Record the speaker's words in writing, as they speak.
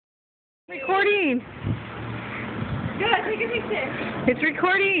Recording. Good, take a picture. It's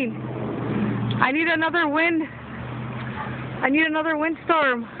recording. I need another wind. I need another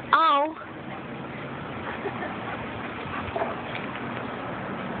windstorm. Ow.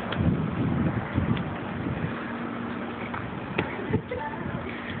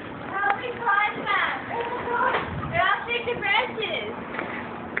 Help me climb that. And I'll shake the branches.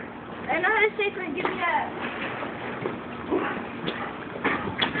 I know how to shake one. Give me that.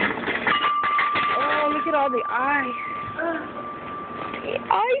 Oh, look at all the ice. The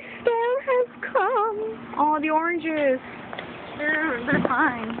ice storm has come. Oh, the oranges. They're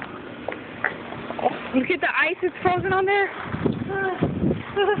fine. Oh, look at the ice. It's frozen on there. I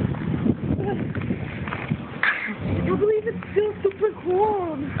can't believe it's still super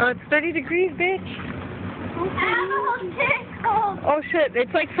cold. Oh, it's 30 degrees, bitch. Oh shit,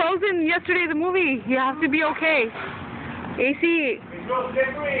 it's like Frozen yesterday, the movie. You have to be okay. AC.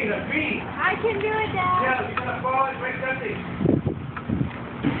 I can do it, Dad. Yeah, you're gonna fall and break something.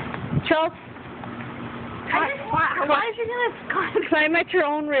 Chels. Why is it gonna Climb at your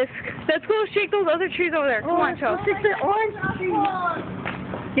own risk. Let's go shake those other trees over there. Come on, Chels. It's the orange tree.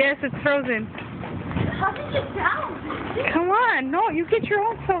 Yes, it's frozen. How did you down? Come on. No, you get your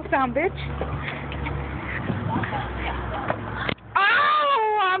own self down, bitch.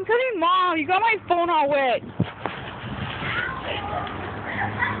 Oh, I'm telling Mom, you got my phone all wet.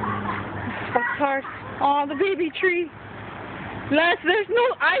 Fuck cars. Oh, the baby tree. Les, there's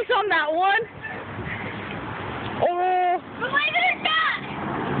no ice on that one. Oh. Believe it or not.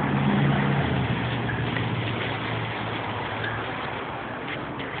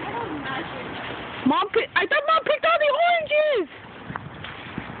 I thought Mom picked all the oranges.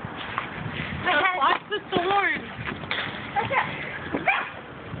 Watch the storm.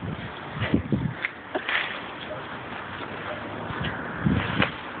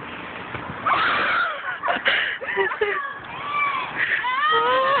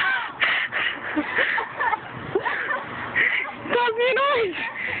 Toss me an orange.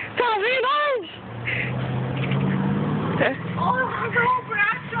 Toss me an orange. Oh, there's a whole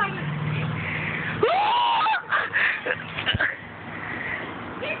branch on it.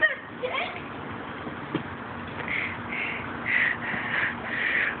 Piece of shit.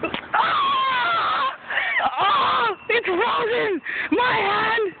 Oh, it's frozen. My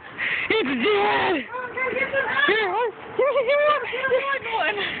hand. It's dead. Here,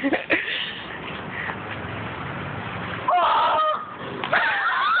 one.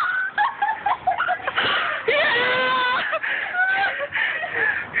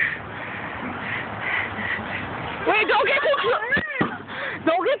 Wait, don't get too close.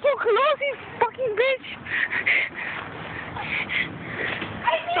 Don't get too close, you fucking bitch. I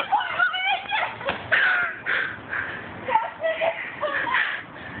need more oranges.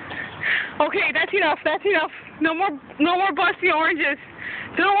 Okay, that's enough. That's enough. No more busty oranges.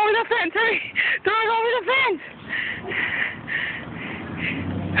 Throw them over the fence. Hurry. Throw it over the fence.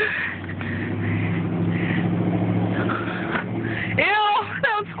 Ew,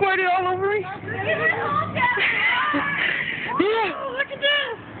 that one squirted all over me. Yeah. Look at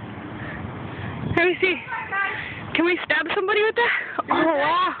this. Let me see. Can we stab somebody with that? Oh,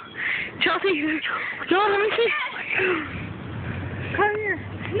 wow. Chelsea. No, let me see. Come here.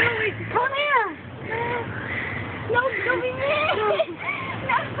 No, wait, come here. No, don't be mean. No.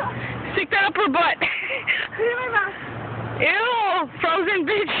 Stick that up her butt. Put it in my mouth. Ew, frozen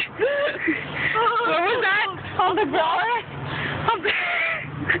bitch. What was that? On the ground?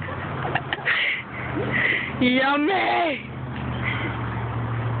 Yummy.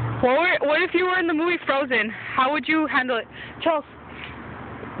 What if you were in the movie Frozen? How would you handle it? Charles,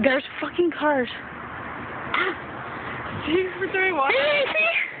 there's fucking cars. Thanks for throwing water. Hey,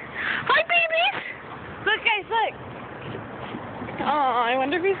 see? Hi, babies. Look, guys, look. Oh, I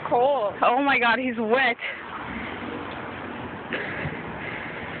wonder if he's cold. Oh my God, he's wet.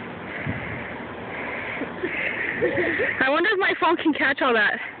 I wonder if my phone can catch all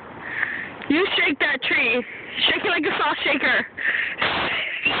that. You shake that tree. Shake it like a soft shaker.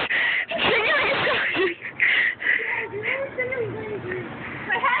 Shake it like a soft shaker.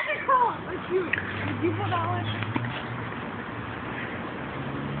 My hands are cold. Let's do it. Did you pull that one?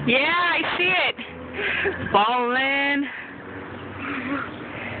 Yeah, I see it. Ballin'.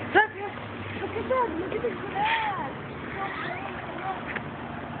 Look at that. Look at this grass.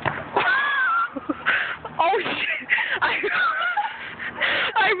 Oh shit! I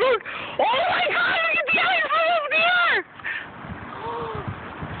broke. Oh my God! Look at the ice fall over the air.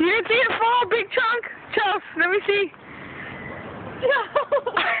 You didn't see it fall, big chunk. Chuff, let me see.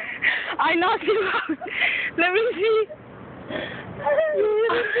 I knocked you out. Let me see.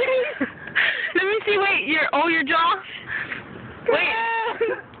 see. Wait, your jaw. Wait.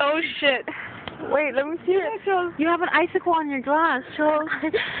 Oh shit. Wait, let me see it. You have an icicle on your glass. Show.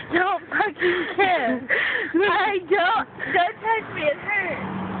 Don't fucking care. I don't. Don't touch me. It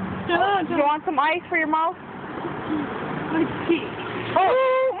hurts. Do you want some ice for your mouth? My teeth.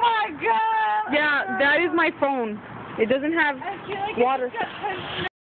 Oh my god. Yeah, that is my phone. It doesn't have I feel like water. I just got punched